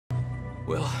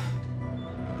Will!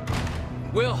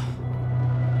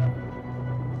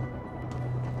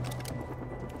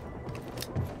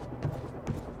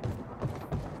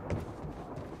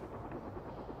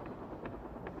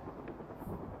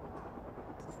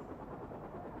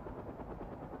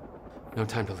 No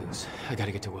time to lose. I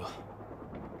gotta get to Will.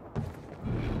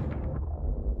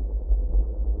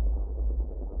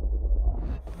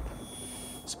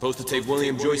 Supposed to take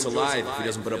William Joyce alive if he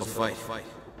doesn't put up a fight.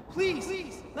 Please,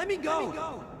 let me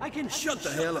go. I can... Shut the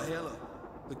hell up.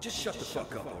 Look, just shut the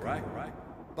fuck up, all right?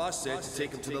 Boss said to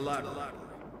take him to the library.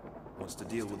 Wants to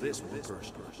deal with this one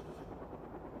first.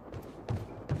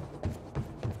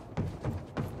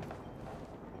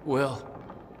 Will.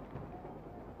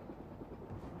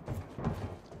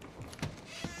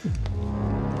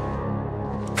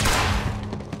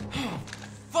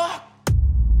 Fuck!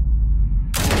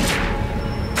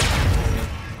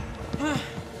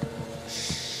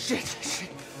 Shit.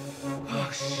 Oh,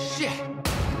 shit.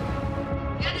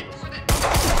 Headed for the...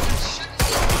 Shouldn't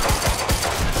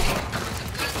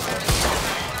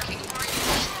be.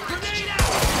 Grenade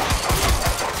out!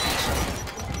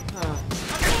 I'm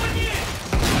going in!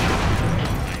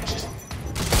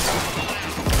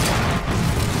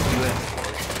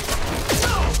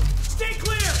 No! Stay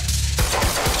clear!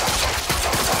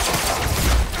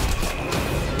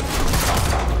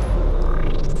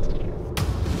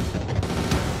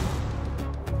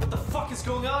 What the fuck is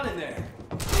going on in there?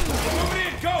 Move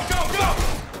in! Go!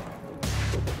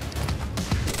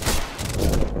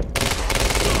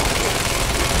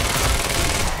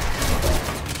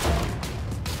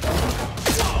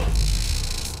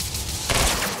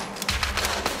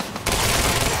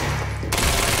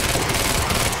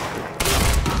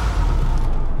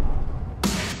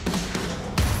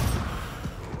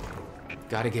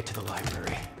 Gotta get to the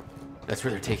library. That's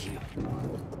where they're taking him.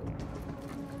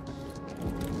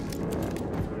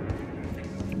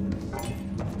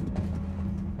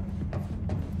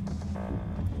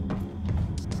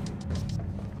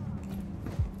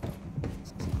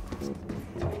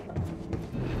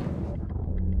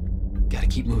 Gotta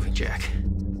keep moving, Jack.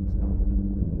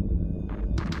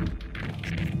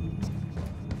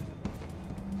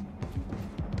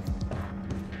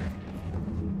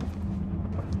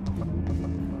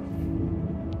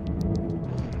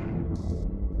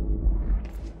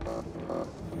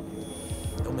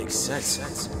 Don't make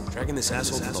sense. Dragging this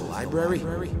asshole to the library?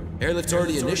 Airlift's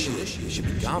already initiated. He should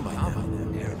be gone by now.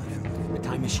 The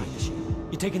time machine.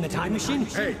 You taking the time machine?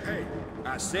 Hey!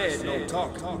 I said no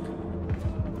talk.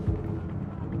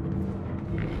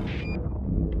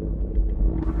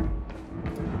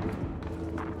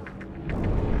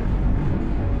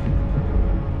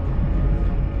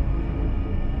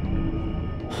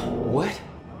 What?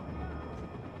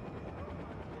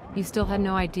 You still had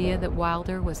no idea that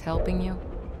Wilder was helping you?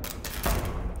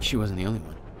 She wasn't the only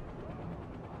one.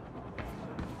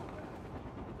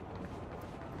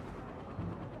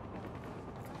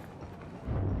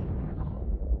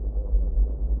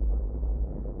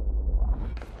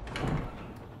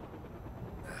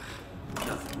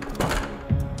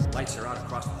 Lights are out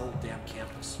across the whole damn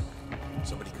campus.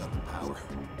 Somebody cut the power.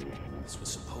 This was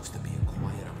supposed to be a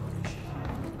quiet operation.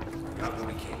 Got what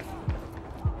we came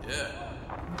for. Yeah.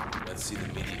 Let's see the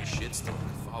media shitstorm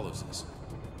that follows this.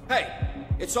 Hey,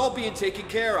 it's all being taken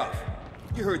care of.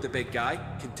 You heard the big guy.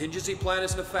 Contingency plan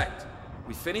is in effect.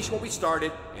 We finish what we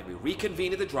started, and we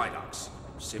reconvene at the dry docks.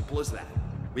 Simple as that.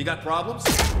 We got problems?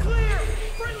 Clear!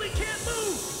 Friendly can't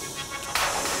move!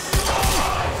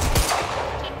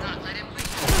 Do not let him leave.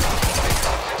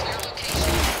 Report to your location.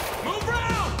 Move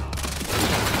round!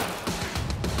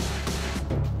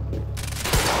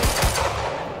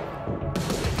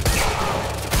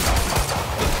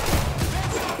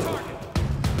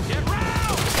 Get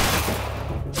round!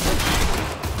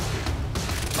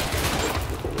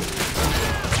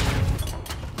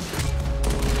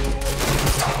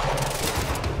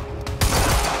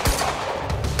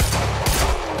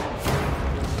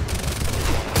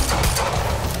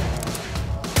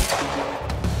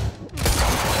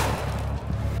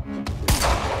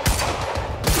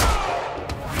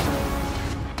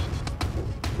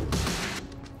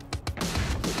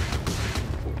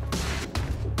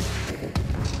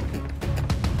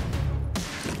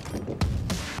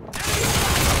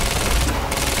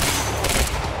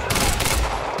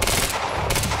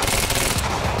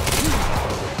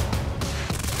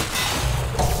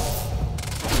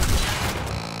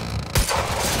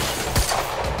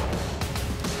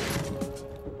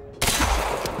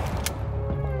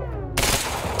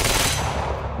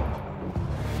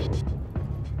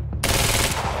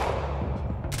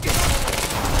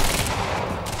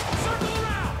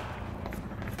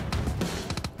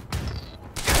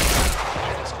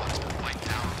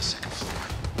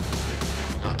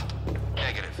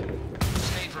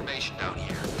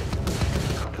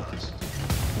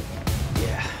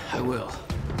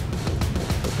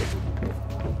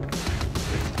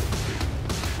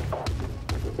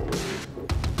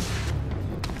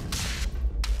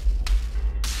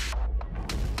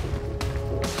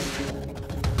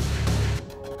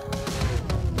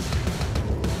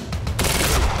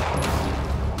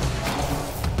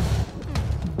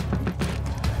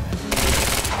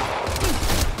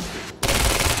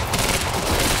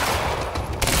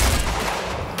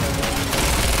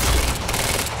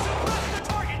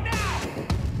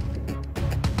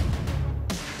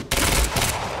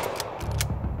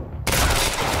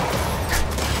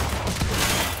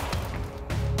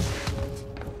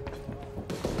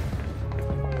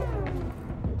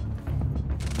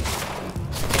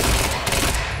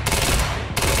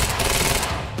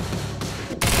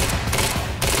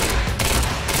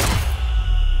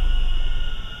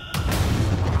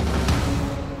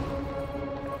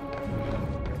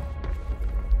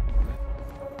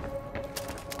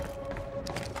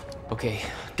 Okay,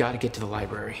 gotta get to the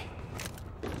library.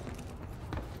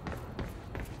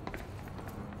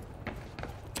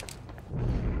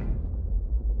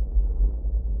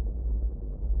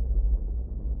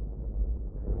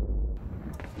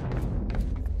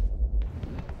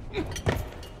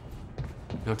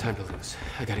 No time to lose.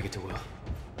 I gotta get to Will.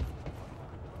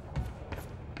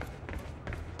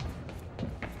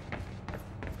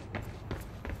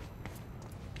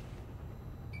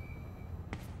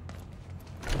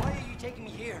 Why are you taking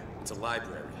me here? It's a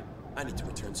library. I need to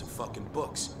return some fucking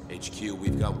books. HQ,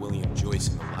 we've got William Joyce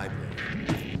in the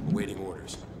library. Awaiting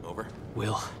orders. Over?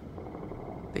 Will.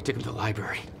 They took him to the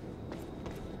library.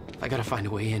 I gotta find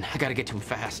a way in. I gotta get to him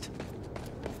fast.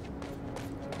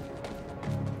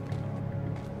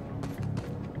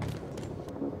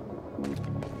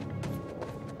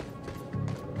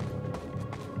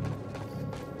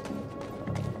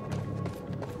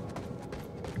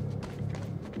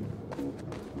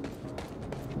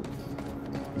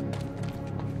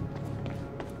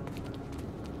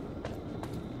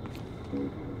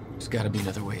 There's gotta be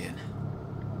another way in.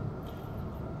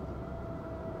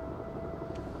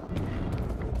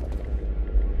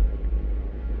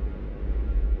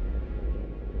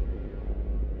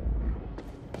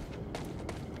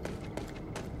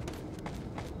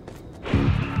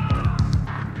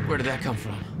 Where did that come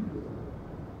from?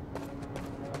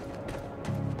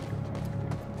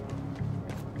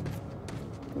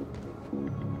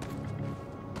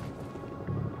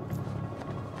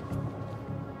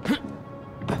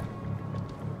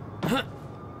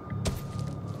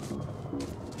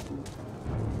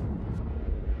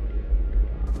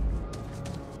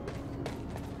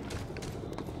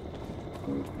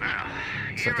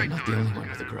 Looks like I'm not the only one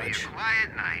with a grudge.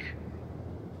 Quiet night.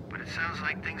 But it sounds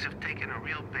like things have taken a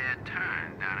real bad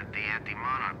turn down at the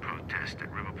anti-Monarch protest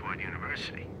at Riverport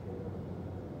University.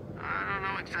 I don't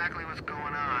know exactly what's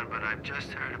going on, but I've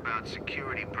just heard about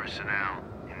security personnel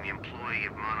in the employee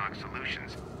of Monarch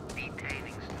Solutions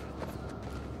detaining students.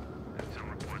 And some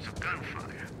reports of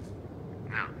gunfire.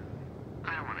 Now,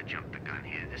 I don't want to jump the gun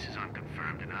here. This is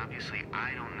unconfirmed, and obviously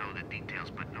I don't know the details,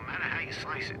 but no matter how you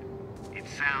slice it, it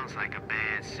sounds like a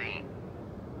bad scene.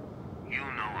 You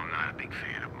know I'm not a big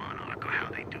fan of Monarch or how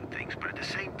they do things, but at the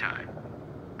same time,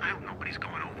 I hope nobody's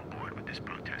going overboard with this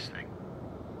protest thing.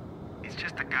 It's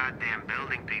just a goddamn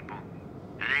building, people.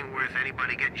 It ain't worth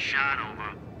anybody getting shot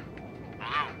over.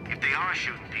 Although, if they are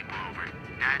shooting people over,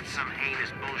 that's some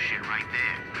heinous bullshit right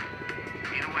there.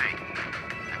 Either way,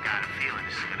 I've got a feeling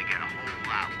this is gonna get a whole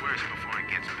lot worse before it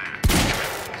gets better.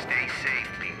 Stay safe,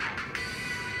 people.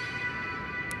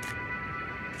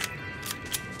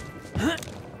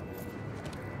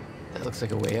 That looks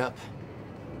like a way up.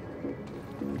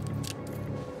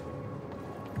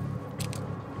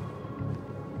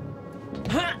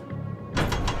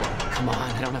 Come on,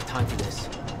 I don't have time for this.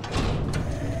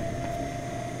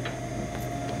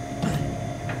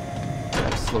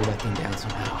 Gotta slow that thing down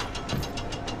somehow.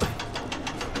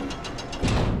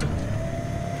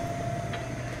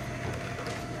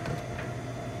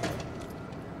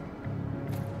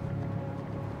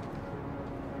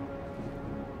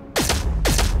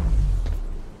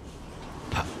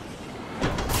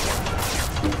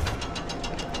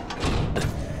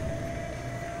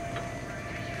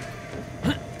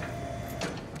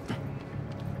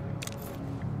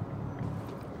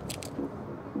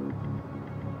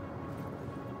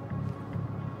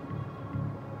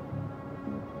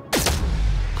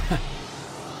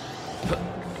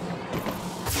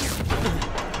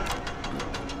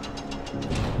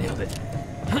 Nailed it.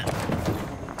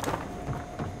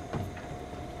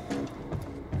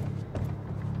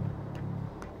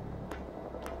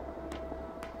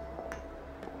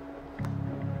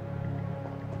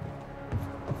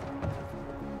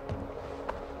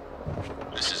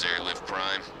 This is Airlift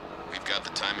Prime. We've got the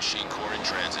Time Machine Core in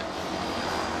transit.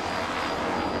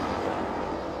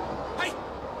 Hey!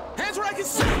 Hands where I can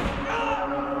see!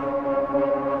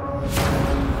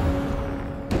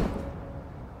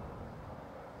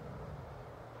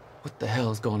 What the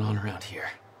hell is going on around here?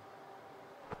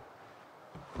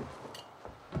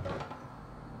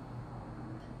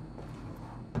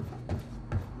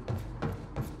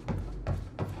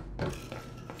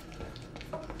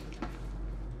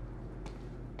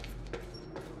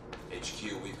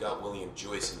 HQ, we've got William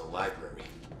Joyce in the library.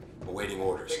 Awaiting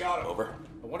orders. They got him. Over?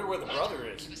 I wonder where the brother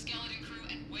is. Keep a skeleton crew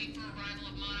and wait for arrival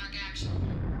of Monarch action.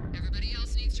 Everybody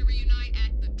else needs to reunite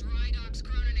at the Dry Docks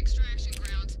Cronin extraction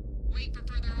grounds. Wait for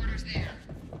further orders there.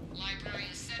 Library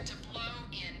is set to blow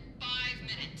in 5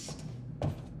 minutes.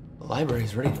 The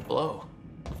library's ready to blow.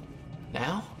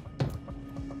 Now?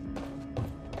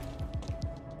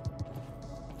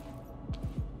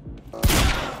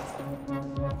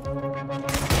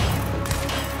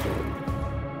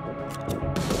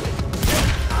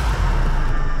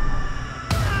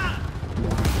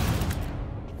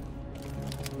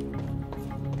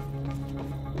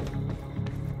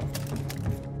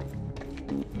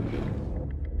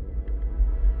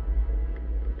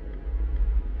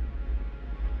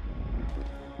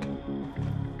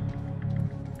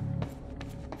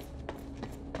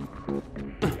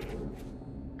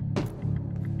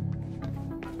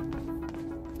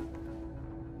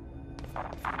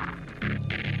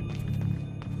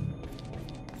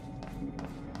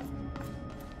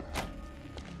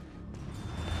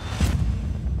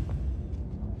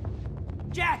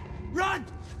 Jack, run!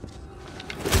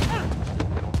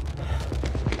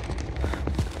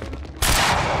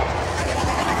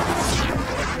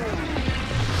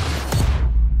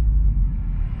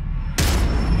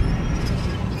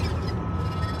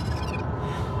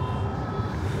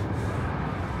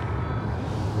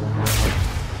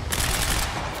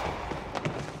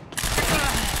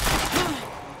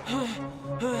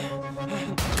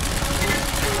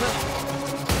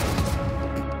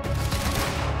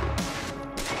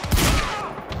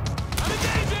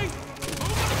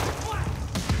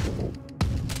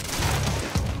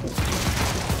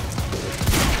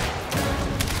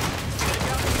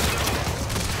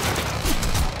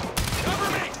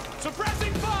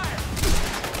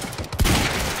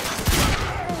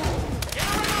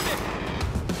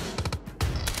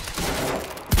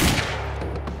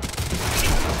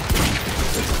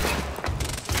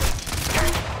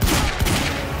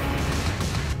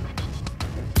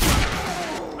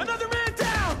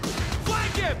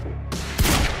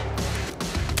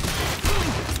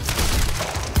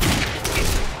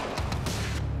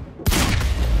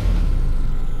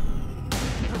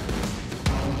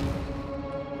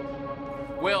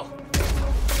 Will,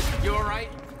 you alright?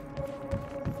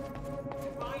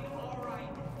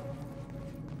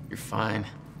 You're fine.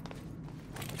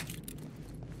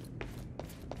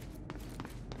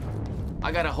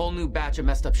 I got a whole new batch of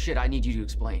messed up shit I need you to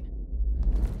explain.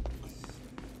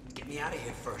 Get me out of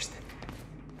here first.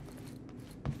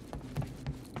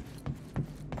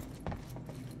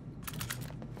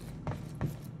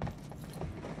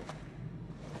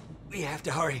 We have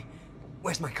to hurry.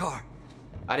 Where's my car?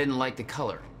 I didn't like the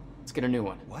color. Let's get a new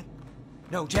one. What?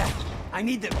 No, Jack. I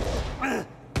need the...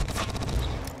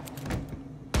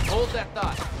 Hold that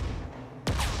thought.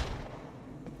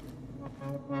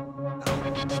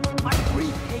 My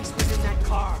briefcase was in that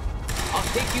car. I'll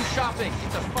take you shopping.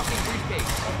 It's a fucking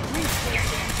briefcase. A briefcase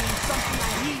contains something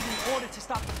I need in order to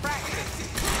stop the fracture.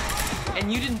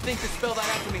 And you didn't think to spell that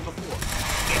out to me before.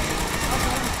 I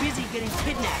was busy getting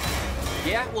kidnapped.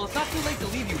 Yeah? Well, it's not too late to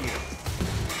leave you here.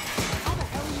 How the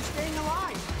hell are you staying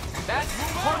alive? That's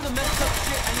part of the messed up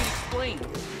shit I need explained.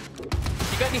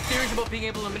 You got any theories about being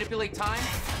able to manipulate time?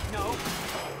 No.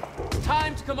 It's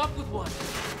time to come up with one.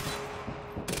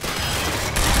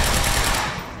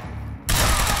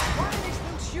 Why are they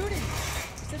still shooting?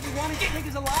 They said we wanted to take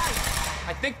us alive.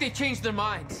 I think they changed their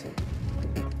minds.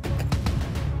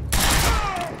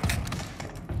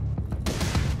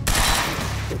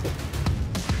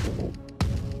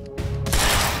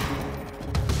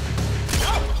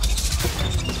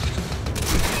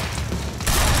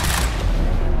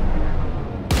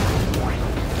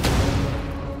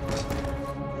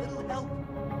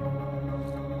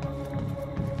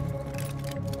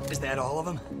 Is that all of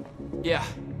them? Yeah,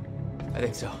 I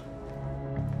think so.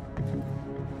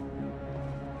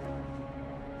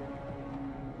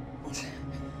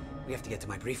 We have to get to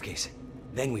my briefcase.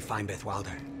 Then we find Beth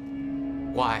Wilder.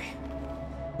 Why?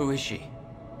 Who is she?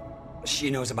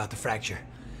 She knows about the fracture.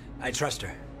 I trust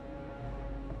her.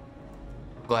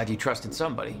 Glad you trusted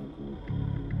somebody.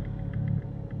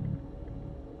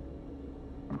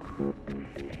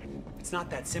 It's not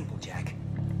that simple, Jack.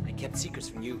 I kept secrets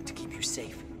from you to keep you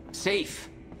safe. Safe?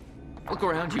 Look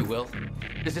around you, Will.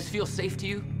 Does this feel safe to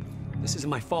you? This isn't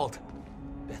my fault.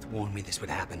 Beth warned me this would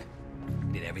happen.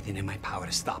 I did everything in my power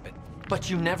to stop it. But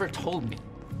you never told me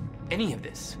any of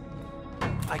this.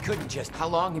 I couldn't just... How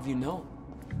long have you known?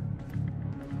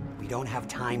 We don't have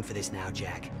time for this now,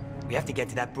 Jack. We have to get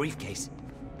to that briefcase.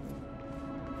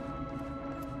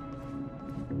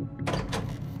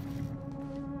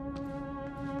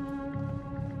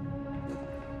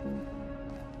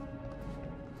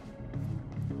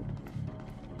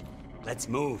 Let's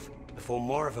move, before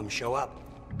more of them show up.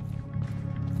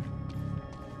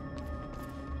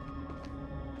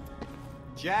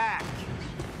 Jack!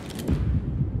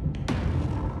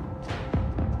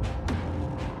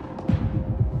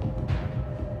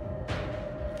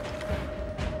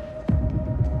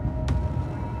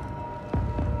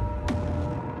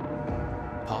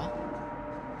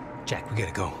 Jack, we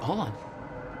gotta go. Hold on.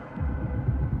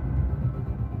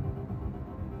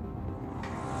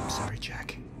 I'm sorry,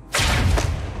 Jack.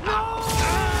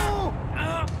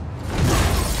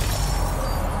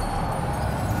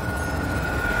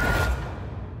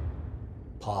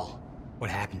 Paul, what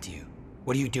happened to you?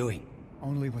 What are you doing?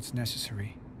 Only what's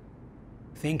necessary.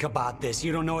 Think about this.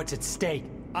 You don't know what's at stake.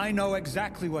 I know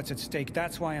exactly what's at stake.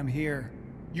 That's why I'm here.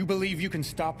 You believe you can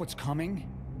stop what's coming?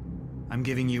 I'm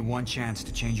giving you one chance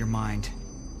to change your mind.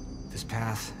 This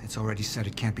path, it's already said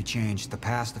it can't be changed. The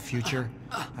past, the future,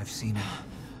 I've seen it.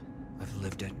 I've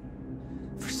lived it.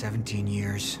 For 17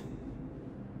 years.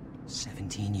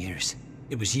 17 years.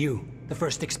 It was you, the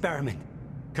first experiment.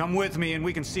 Come with me and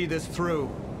we can see this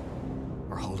through.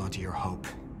 Or hold on to your hope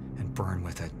and burn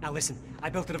with it. Now listen, I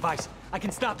built a device. I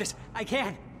can stop this. I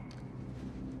can.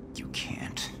 You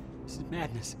can't. This is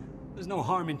madness. There's no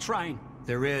harm in trying.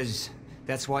 There is.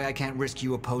 That's why I can't risk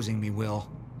you opposing me, Will.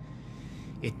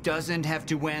 It doesn't have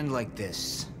to end like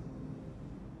this.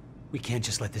 We can't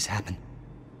just let this happen.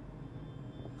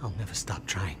 I'll never stop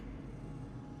trying.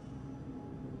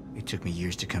 It took me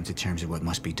years to come to terms with what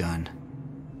must be done.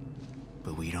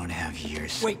 But we don't have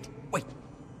years. Wait.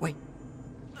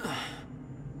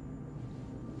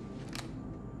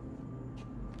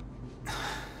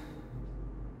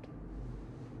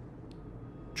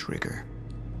 Trigger.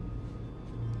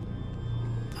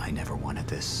 I never wanted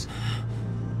this.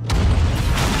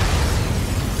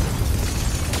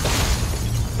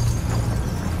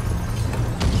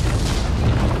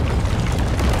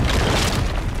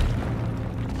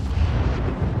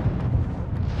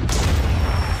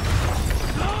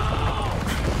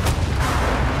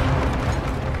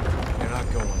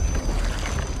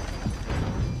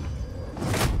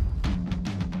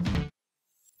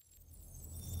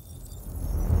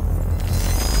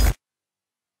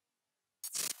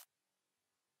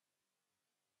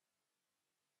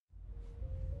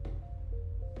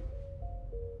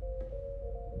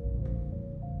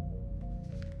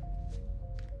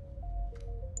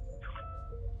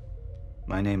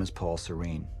 My name is Paul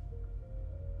Serene.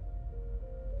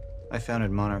 I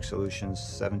founded Monarch Solutions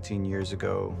 17 years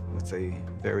ago with a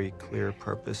very clear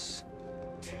purpose.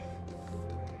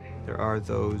 There are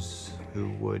those who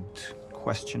would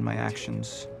question my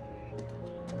actions.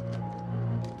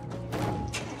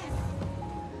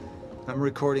 I'm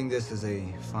recording this as a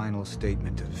final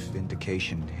statement of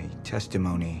vindication, a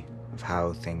testimony of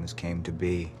how things came to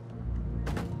be.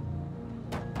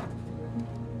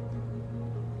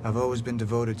 I've always been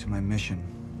devoted to my mission.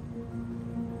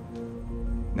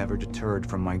 Never deterred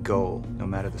from my goal, no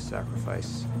matter the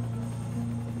sacrifice.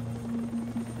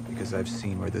 Because I've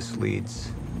seen where this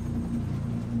leads.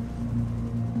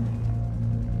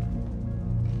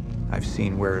 I've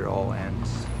seen where it all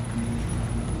ends.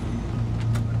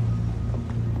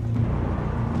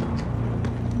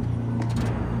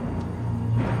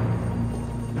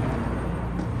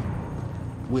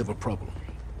 We have a problem.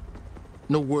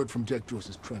 No word from Jack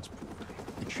Joyce's transport.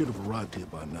 It should have arrived here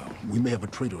by now. We may have a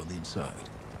traitor on the inside.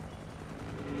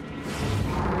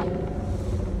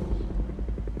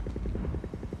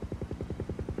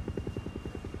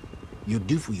 You're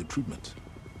due for your treatment.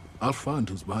 I'll find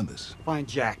who's behind this. Find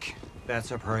Jack.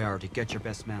 That's our priority. Get your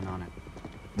best man on it.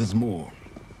 There's more.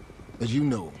 As you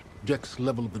know, Jack's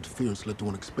level of interference led to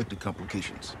unexpected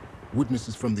complications.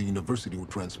 Witnesses from the university were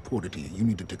transported here. You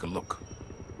need to take a look.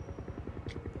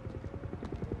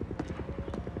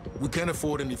 We can't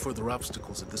afford any further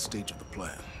obstacles at this stage of the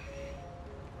plan.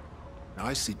 Now,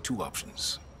 I see two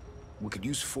options. We could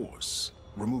use force,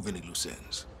 remove any loose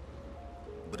ends.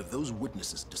 But if those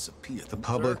witnesses disappear... The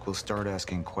public will start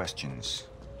asking questions.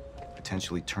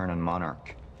 Potentially turn on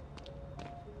Monarch.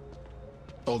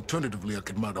 Alternatively, I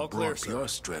could mount a broad PR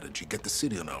strategy, get the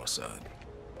city on our side.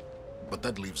 But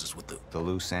that leaves us with the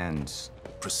loose ends.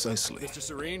 Precisely. Mr.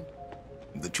 Serene?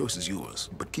 The choice is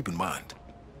yours, but keep in mind,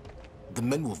 the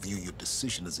men will view your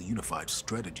decision as a unified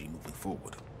strategy moving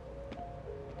forward.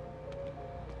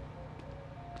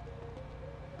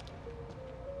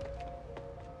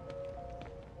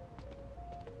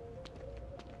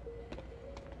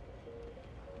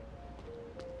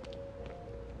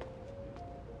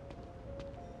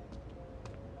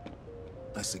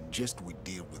 I suggest we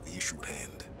deal with the issue at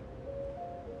hand.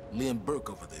 Liam Burke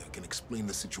over there can explain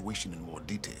the situation in more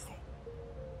detail.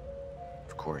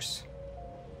 Of course.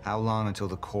 How long until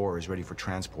the core is ready for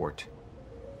transport?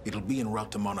 It'll be en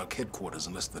route to Monarch headquarters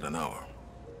in less than an hour.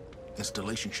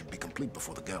 Installation should be complete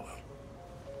before the gala.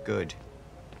 Good.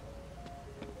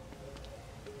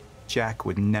 Jack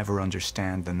would never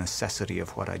understand the necessity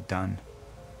of what I'd done.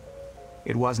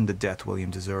 It wasn't the death William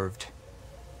deserved.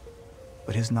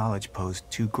 but his knowledge posed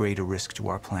too great a risk to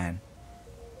our plan.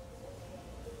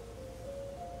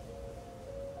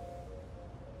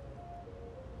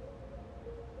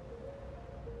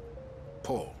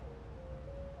 Paul,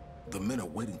 the men are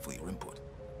waiting for your input.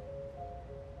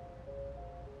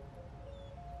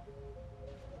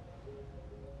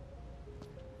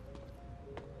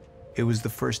 It was the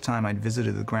first time I'd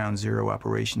visited the Ground Zero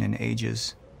operation in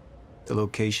ages. The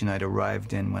location I'd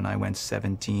arrived in when I went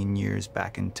 17 years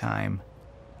back in time.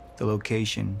 The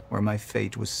location where my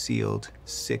fate was sealed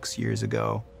 6 years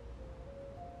ago.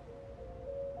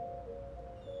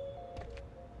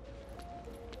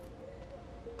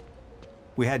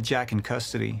 We had Jack in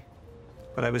custody,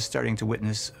 but I was starting to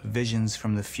witness visions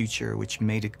from the future which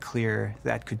made it clear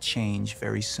that could change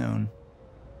very soon.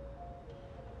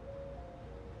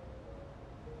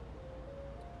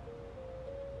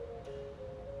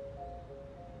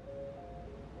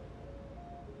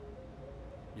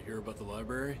 You hear about the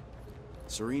library?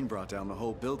 Serene brought down the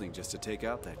whole building just to take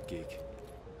out that geek.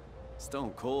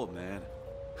 Stone cold, man.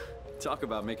 Talk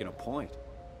about making a point.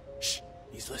 Shh,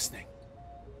 he's listening.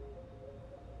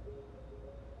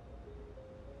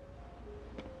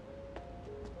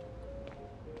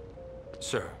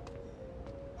 Sir.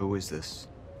 Who is this?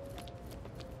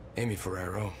 Amy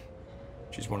Ferrero.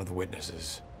 She's one of the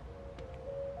witnesses.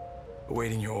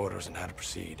 Awaiting your orders on how to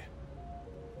proceed.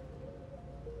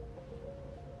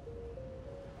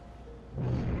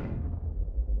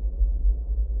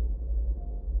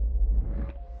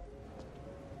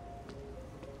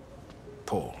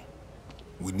 Paul,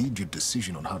 we need your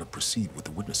decision on how to proceed with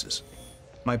the witnesses.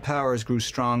 My powers grew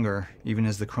stronger, even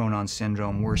as the Chronon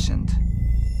syndrome worsened.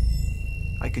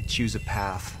 I could choose a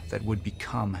path that would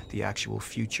become the actual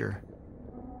future,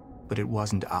 but it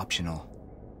wasn't optional.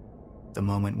 The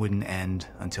moment wouldn't end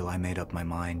until I made up my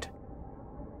mind.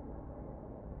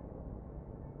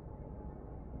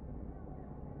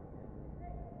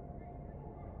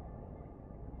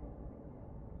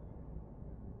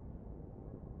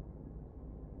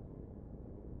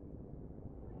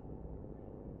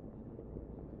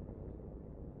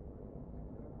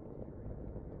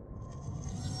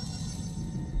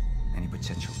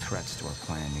 Potential threats to our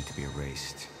plan need to be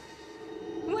erased.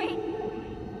 Wait!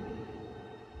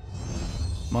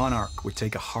 Monarch would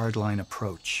take a hardline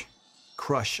approach.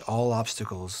 Crush all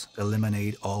obstacles,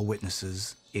 eliminate all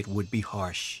witnesses. It would be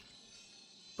harsh.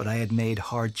 But I had made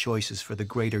hard choices for the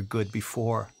greater good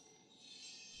before.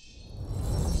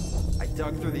 I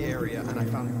dug through the area and I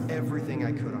found everything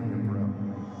I could on your bro.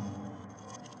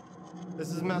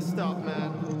 This is messed up,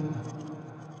 man.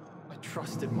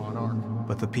 Trusted Monarch.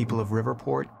 But the people of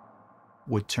Riverport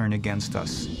would turn against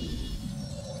us.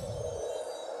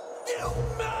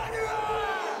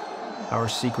 Our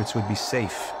secrets would be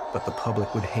safe, but the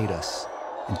public would hate us,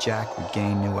 and Jack would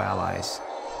gain new allies.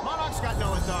 Monarch's got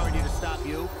no authority to stop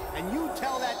you, and you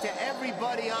tell that to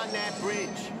everybody on that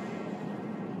bridge.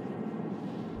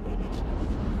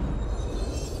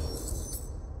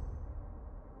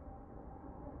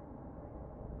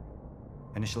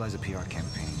 Initialize a PR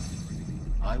campaign.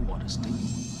 I want to steal.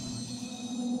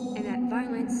 And that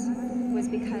violence was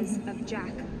because of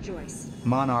Jack Joyce.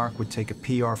 Monarch would take a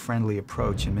PR-friendly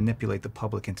approach and manipulate the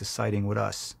public into siding with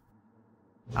us.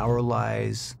 Our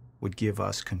lies would give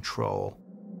us control.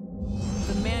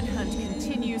 The manhunt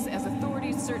continues as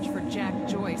authorities search for Jack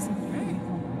Joyce. Hey,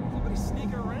 somebody's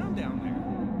sneaking around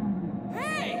down there.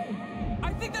 Hey!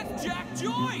 I think that's Jack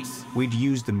Joyce! We'd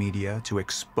use the media to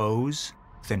expose,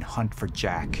 then hunt for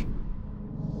Jack.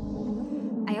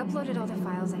 I uploaded all the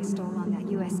files I stole on that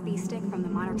USB stick from the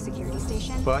Monarch security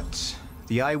station. But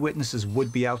the eyewitnesses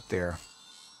would be out there,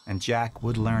 and Jack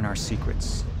would learn our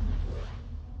secrets.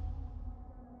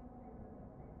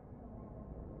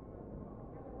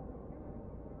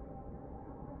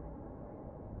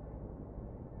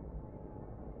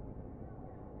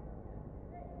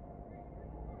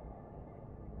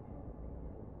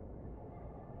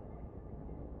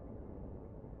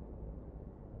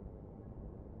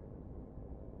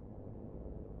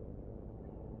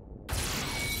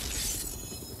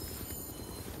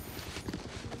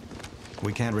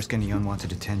 We can't risk any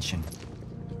unwanted attention.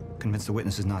 Convince the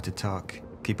witnesses not to talk.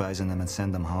 Keep eyes on them and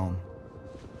send them home.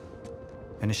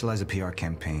 Initialize a PR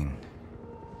campaign.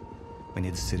 We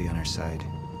need the city on our side.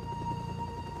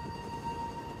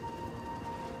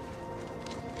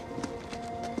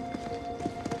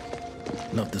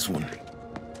 Not this one.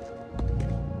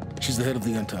 She's the head of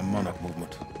the anti-Monarch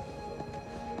movement.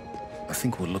 I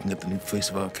think we're looking at the new face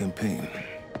of our campaign.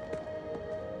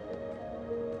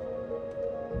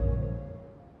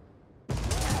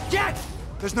 Jack!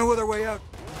 There's no other way out.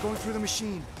 Going through the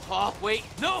machine. Oh, wait,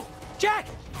 no! Jack!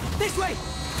 This way!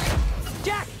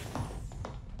 Jack!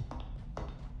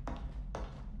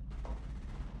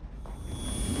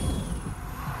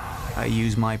 I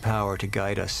use my power to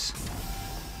guide us,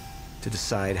 to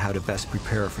decide how to best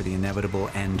prepare for the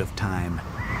inevitable end of time.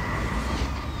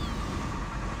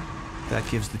 That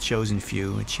gives the chosen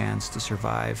few a chance to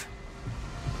survive.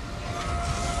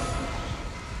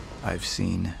 I've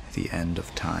seen the end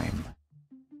of time.